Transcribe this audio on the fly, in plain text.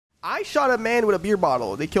I shot a man with a beer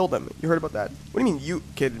bottle. They killed him. You heard about that? What do you mean, you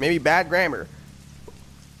kid? Maybe bad grammar.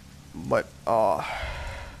 But, probably.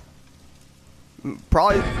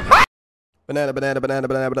 Banana.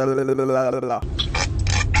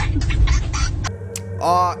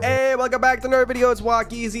 Hey, welcome back to another video. It's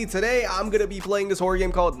Walk Easy. Today, I'm gonna be playing this horror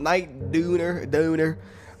game called Night Dooner.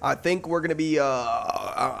 I think we're gonna be,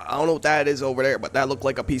 I don't know what that is over there, but that looked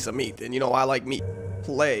like a piece of meat. And you know, I like meat.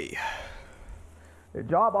 Play. The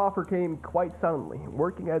job offer came quite suddenly.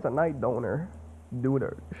 Working as a night dooner,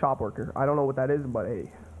 shop worker. I don't know what that is, but hey.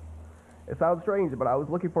 It sounds strange, but I was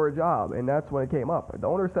looking for a job, and that's when it came up. The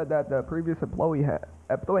owner said that the previous employee had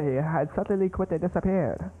suddenly quit and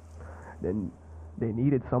disappeared. Then they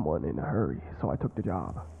needed someone in a hurry, so I took the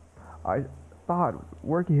job. I thought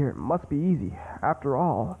working here must be easy. After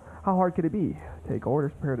all, how hard could it be? Take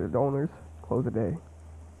orders, prepare the donors, close the day.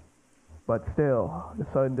 But still, the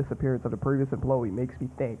sudden disappearance of the previous employee makes me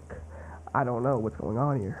think, I don't know what's going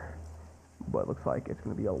on here. But it looks like it's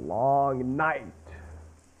going to be a long night.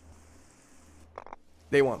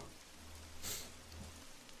 Day one.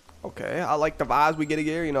 Okay, I like the vibes we get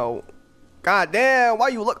here, you know. God damn, why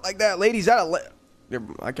you look like that, ladies? That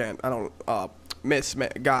I can't, I don't, miss,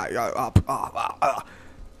 guy,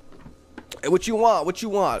 Hey, what you want? What you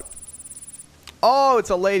want? Oh,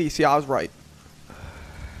 it's a lady. See, I was right.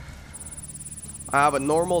 I have a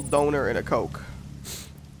normal donor and a Coke.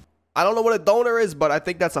 I don't know what a donor is, but I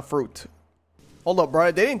think that's a fruit. Hold up,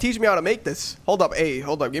 bro. They didn't teach me how to make this. Hold up. Hey,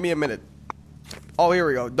 hold up. Give me a minute. Oh, here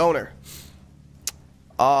we go. Donor.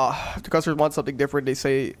 If the customers want something different, they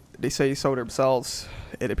say so themselves.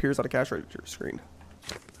 It appears on the cash register screen.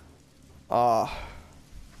 Oh,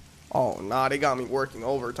 nah. They got me working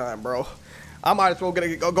overtime, bro. I might as well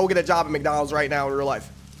go get a job at McDonald's right now in real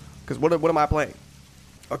life. Because what am I playing?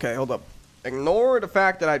 Okay, hold up. Ignore the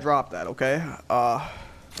fact that I dropped that, okay?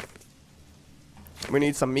 We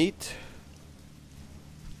need some meat.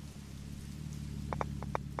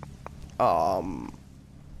 Do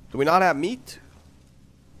we not have meat?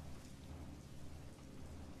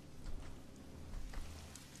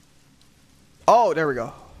 Oh, there we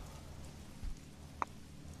go.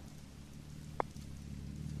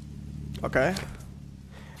 Okay.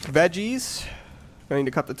 Veggies. I need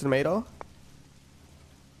to cut the tomato.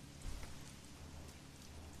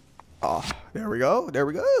 Oh, there we go. There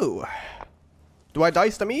we go. Do I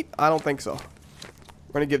dice the meat? I don't think so.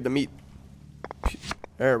 We're gonna give the meat.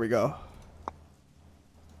 There we go.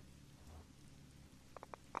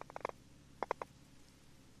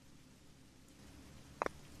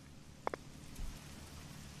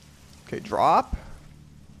 Okay, drop.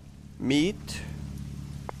 Meat.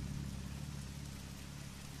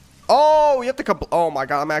 Oh, you have to oh my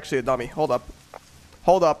god, I'm actually a dummy. Hold up.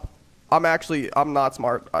 Hold up. I'm not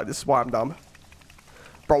smart. This is why I'm dumb.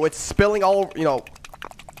 Bro, it's spilling all over, you know.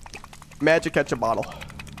 Magic ketchup bottle.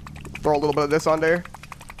 Throw a little bit of this on there.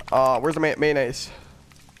 Where's the mayonnaise?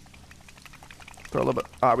 Throw a little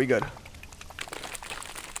bit. Alright, we good.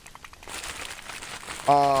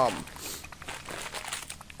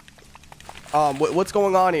 What's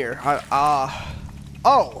going on here?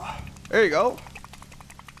 Oh, there you go.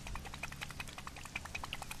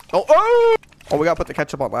 Oh, we gotta put the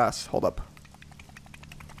ketchup on last. Hold up.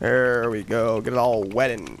 There we go. Get it all wet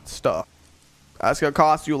and stuff. That's gonna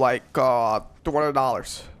cost you like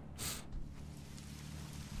 $200.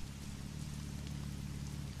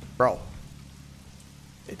 Bro,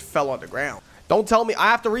 it fell on the ground. Don't tell me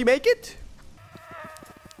I have to remake it.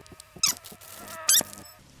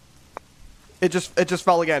 It just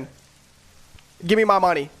fell again. Give me my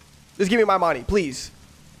money. Just give me my money, please.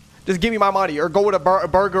 Just give me my money, or go with a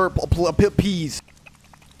burger, peas.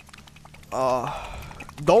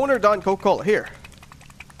 Donor done Coca-Cola. Here.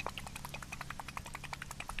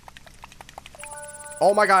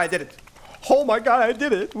 Oh my god, I did it. Oh my god, I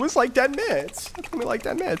did it. It was like 10 minutes. It took me like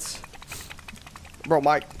 10 minutes. Bro,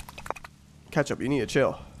 Mike. Ketchup, you need to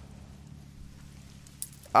chill.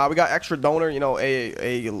 We got extra donor, you know,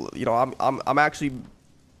 you know, I'm actually.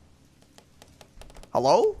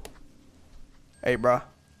 Hello? Hey, bruh.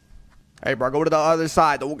 Hey, bro, go to the other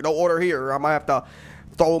side. Don't order here. I might have to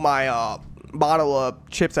throw my bottle of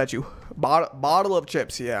chips at you. Bottle of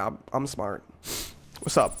chips. Yeah, I'm smart.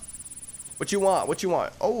 What's up? What you want? What you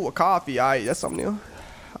want? Oh, a coffee. That's something new.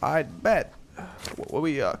 I bet. What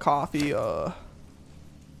we coffee?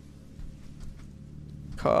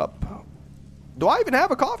 Cup. Do I even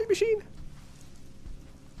have a coffee machine?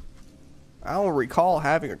 I don't recall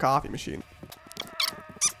having a coffee machine.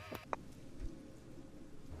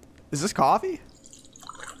 Is this coffee?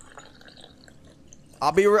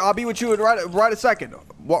 I'll be with you in right a second.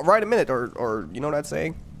 What, right a minute, or you know what I'm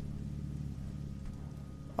saying?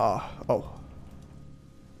 Oh.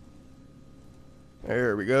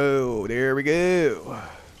 There we go. There we go.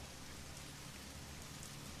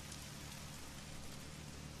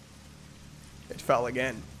 It fell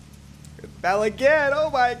again. It fell again. Oh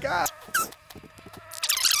my god.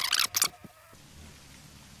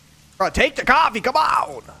 Bro, take the coffee. Come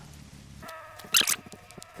on.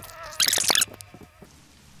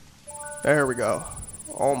 There we go.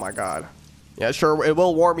 Oh my god. Yeah, sure. It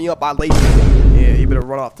will warm me up by lazy. Yeah, you better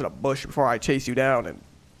run off to the bush before I chase you down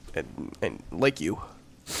and lick you.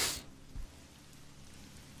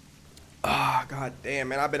 Ah, god damn,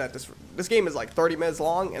 man. I've been at this game is like 30 minutes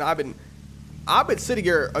long, and I've been sitting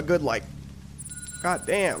here a good, like, god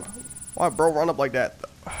damn. Why bro run up like that?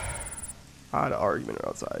 I had an argument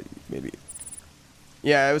outside, maybe.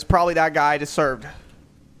 Yeah, it was probably that guy I just served.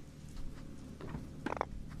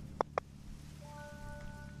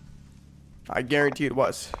 I guarantee it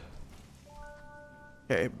was.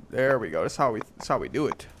 Okay, there we go. That's how we do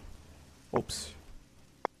it. Oops.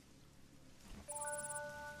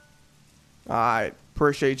 I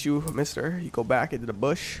appreciate you, mister. You go back into the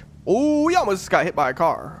bush. Oh, he almost got hit by a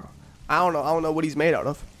car. I don't know what he's made out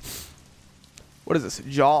of. What is this?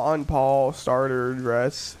 John Paul starter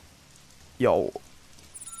dress. Yo.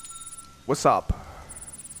 What's up?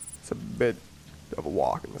 It's a bit of a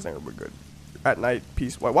walk in this neighborhood. Good. At night,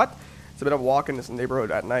 peaceful. What? It's a bit of a walk in this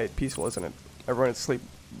neighborhood at night. Peaceful, isn't it? Everyone is asleep,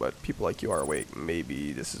 but people like you are awake.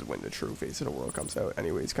 Maybe this is when the true face of the world comes out.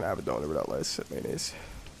 Anyways, can I have a donut without lettuce and mayonnaise?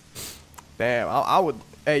 Damn, I would.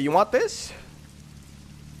 Hey, you want this?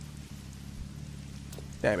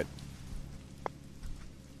 Damn it.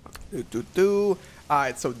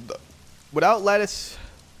 Alright, so without lettuce.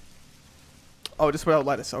 Oh, just without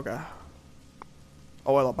lettuce. Okay.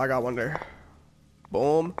 Oh, well, I got one there.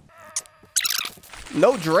 Boom.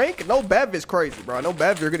 No drink? No bev is crazy, bro. No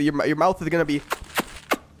bev, your mouth is gonna be.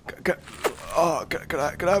 Oh, can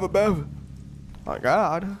I have a bev? Oh my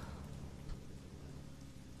god.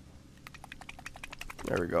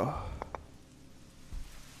 There we go.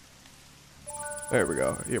 There we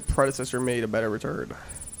go. Your predecessor made a better return.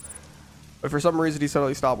 But for some reason he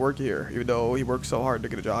suddenly stopped working here, even though he worked so hard to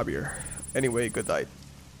get a job here. Anyway, good night.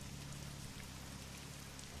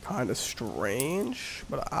 Kinda strange,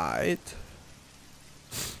 but alright.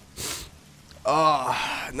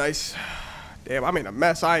 Ah, nice. Damn, I'm in a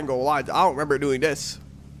mess. I ain't gonna lie. I don't remember doing this.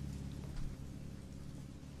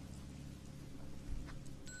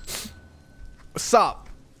 What's up?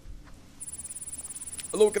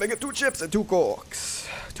 Hello, can I get 2 chips and 2 cokes?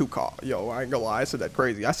 2 cokes. Yo, I ain't gonna lie. I said that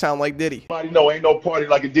crazy. I sound like Diddy. No, ain't no party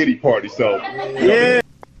like a Diddy party, so. Yeah.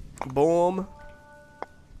 Boom.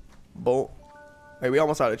 Boom. Hey, we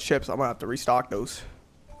almost out of chips. I'm gonna have to restock those.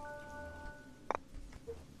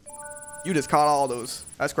 You just caught all those.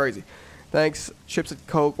 That's crazy. Thanks. Chips and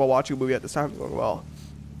Coke while watching a movie at this time is going well.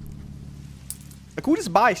 Like, who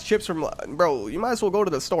just buys chips from, bro? You might as well go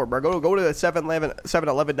to the store, bro. Go to the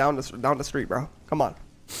 7-Eleven down the street, bro. Come on.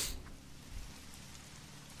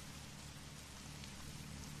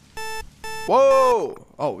 Whoa!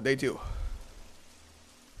 Oh, day 2.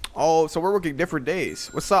 Oh, so we're working different days.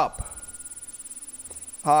 What's up?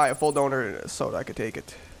 Hi, a full donor and a soda. I could take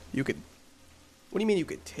it. You could. What do you mean you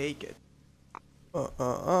could take it?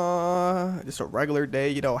 Just a regular day,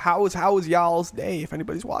 you know. How is y'all's day if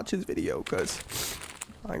anybody's watching this video? Cause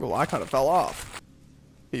I ain't gonna lie, I kind of fell off.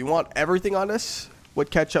 You want everything on this with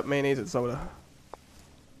ketchup, mayonnaise, and soda.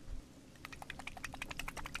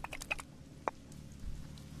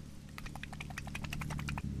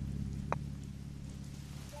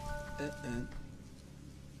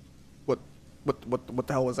 What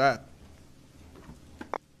the hell was that?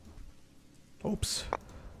 Oops.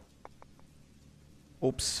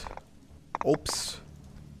 Oops. Oops.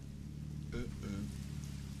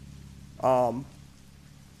 Am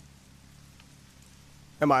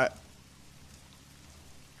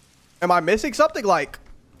I missing something? Like,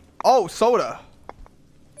 oh, soda.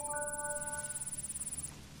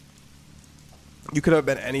 You could have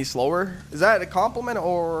been any slower. Is that a compliment,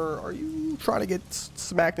 or are you trying to get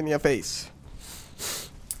smacked in your face?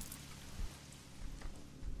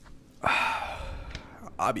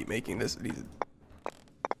 I'll be making this.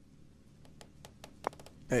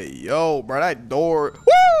 Hey, yo, bro, that door.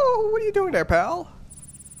 Woo! What are you doing there, pal?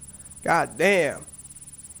 God damn.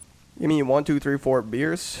 You mean 1, 2, 3, 4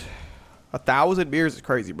 beers? 1,000 beers is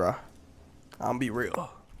crazy, bro. I'm be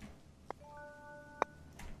real.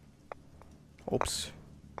 Oops.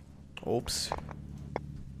 Oops.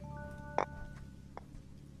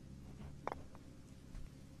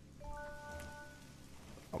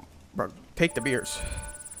 Bro, take the beers.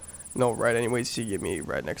 No red anyways. You give me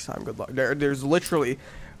red next time. Good luck. There's literally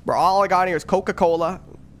Bro, all I got here is Coca-Cola,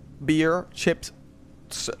 beer, chips.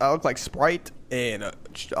 Look like Sprite and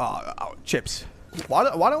chips. Why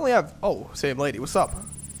don't we have? Oh, same lady. What's up?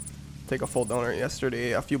 Take a full donor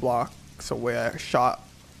yesterday. A few blocks away, I shot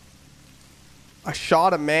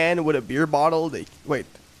a man with a beer bottle.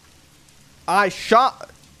 I shot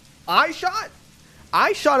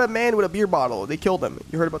a man with a beer bottle. They killed him.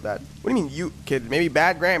 You heard about that? What do you mean, you kid? Maybe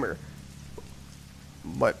bad grammar.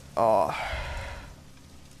 But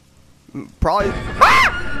probably.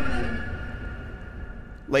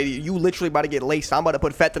 Lady, you literally about to get laced. I'm about to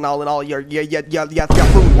put fentanyl in all your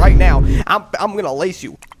food right now. I'm gonna lace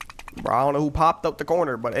you. Bro, I don't know who popped up the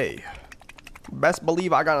corner, but hey, best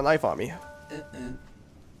believe I got a knife on me.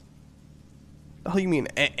 The hell you mean,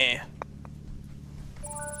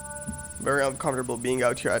 Very uncomfortable being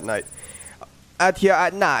out here at night.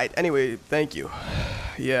 Anyway, thank you.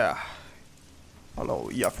 Yeah. I don't know,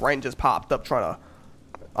 your friend just popped up trying to...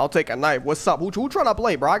 I'll take a knife. What's up? Who trying to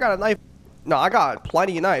play, bro? I got a knife. No, I got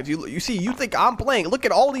plenty of knives. You see, you think I'm playing. Look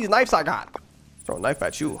at all these knives I got. Throw a knife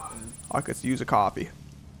at you. I could use a coffee.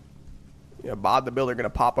 Yeah, Bob the Builder gonna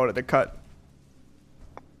pop out at the cut.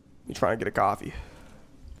 You trying to get a coffee.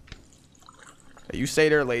 Hey, you stay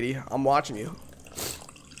there, lady. I'm watching you.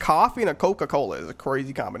 Coffee and a Coca-Cola is a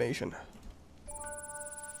crazy combination.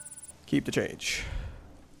 Keep the change.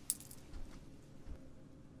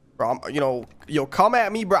 Bro, yo, come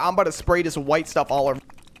at me, bro. I'm about to spray this white stuff all over.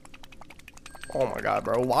 Oh my god,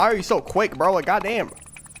 bro. Why are you so quick, bro? Like, goddamn.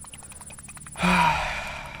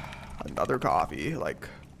 Another coffee, like.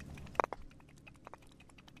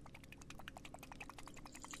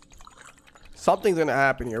 Something's gonna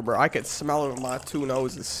happen here, bro. I can smell it with my two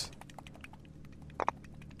noses.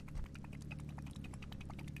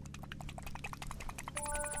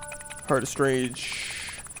 Heard strange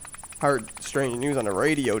news on the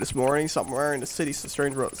radio this morning. Somewhere in the city, some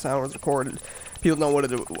strange sound was recorded. People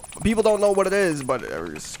don't know what it is, but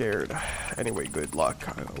they're scared. Anyway, good luck.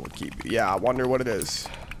 I will keep. Yeah, I wonder what it is.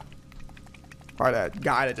 Probably that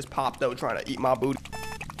guy that just popped out trying to eat my booty.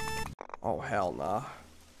 Oh hell nah.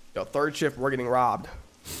 Yo, third shift, we're getting robbed.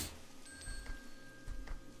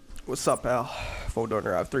 What's up, pal? Full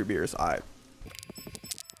donor. I have 3 beers. Alright.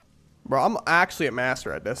 Bro, I'm actually a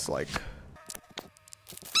master at this. Like,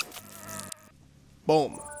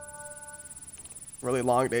 boom. Really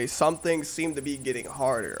long day. Some things seem to be getting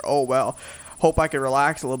harder. Oh well. Hope I can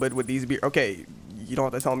relax a little bit with these beers. Okay, you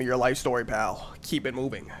don't have to tell me your life story, pal. Keep it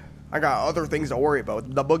moving. I got other things to worry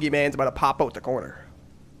about. The boogeyman's about to pop out the corner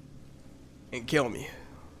and kill me.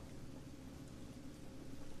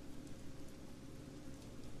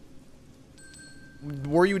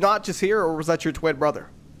 Were you not just here, or was that your twin brother?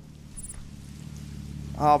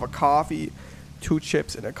 I'll have a coffee, 2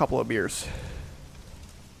 chips, and a couple of beers.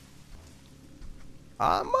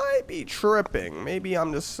 I might be tripping. Maybe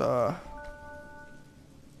I'm just, Oh,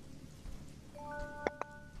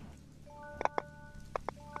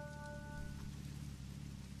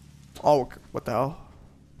 what the hell?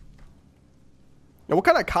 Now, what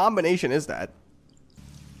kind of combination is that?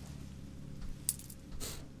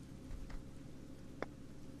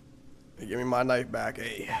 Give me my knife back.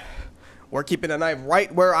 Hey, we're keeping the knife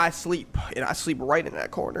right where I sleep, and I sleep right in that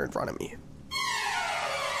corner in front of me.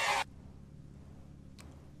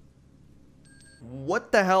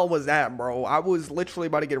 What the hell was that, bro? I was literally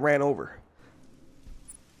about to get ran over.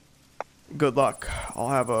 Good luck. I'll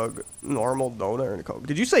have a normal donut and a Coke.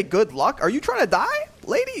 Did you say good luck? Are you trying to die?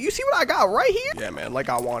 Lady, you see what I got right here? Yeah, man, like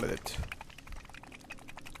I wanted it.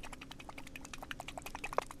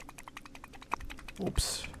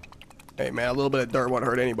 Oops. Hey, man, a little bit of dirt won't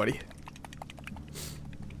hurt anybody.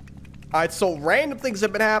 Alright, so random things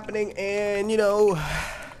have been happening, and, you know, I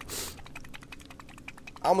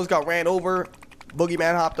almost got ran over.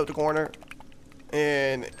 Boogeyman hopped up the corner,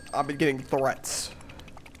 and I've been getting threats.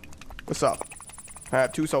 What's up? I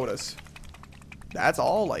have 2 sodas. That's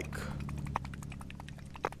all, like.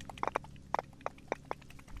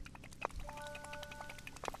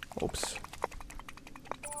 Oops.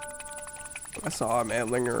 I saw a man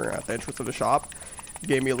lingering at the entrance of the shop. He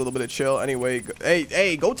gave me a little bit of chill. Anyway,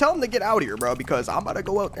 hey, go tell him to get out here, bro, because I'm about to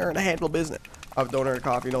go out there and handle business. I have a donor and a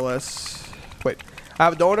coffee, no less. Wait. I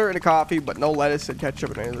have a donor and a coffee, but no lettuce and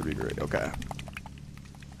ketchup, and anything would be great. Okay.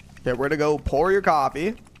 Okay, we're gonna go pour your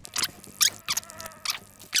coffee.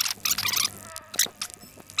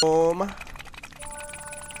 Boom.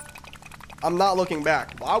 I'm not looking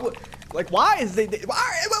back. Why would, like, why is they?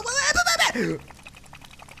 Why?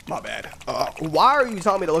 My bad. Why are you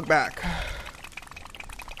telling me to look back?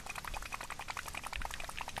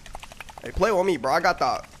 Hey, play with me, bro. I got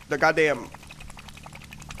the goddamn.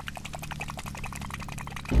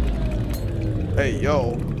 Hey,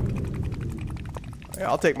 yo. Hey,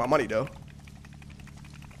 I'll take my money, though.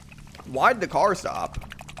 Why did the car stop?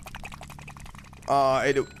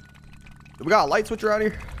 Hey, do we got a light switch around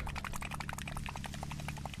here?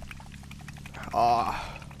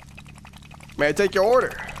 May I take your order?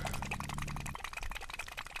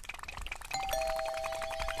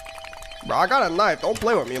 Bro, I got a knife. Don't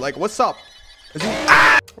play with me. Like, what's up? Is he...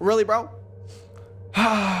 Really, bro?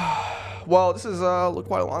 Well, this is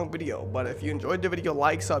quite a long video, but if you enjoyed the video,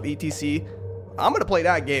 like, sub, etc. I'm gonna play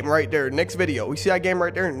that game right there. Next video. We see that game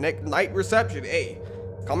right there. Night Reception. Hey,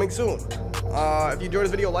 coming soon. If you enjoyed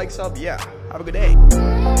this video, like, sub. Yeah. Have a good day.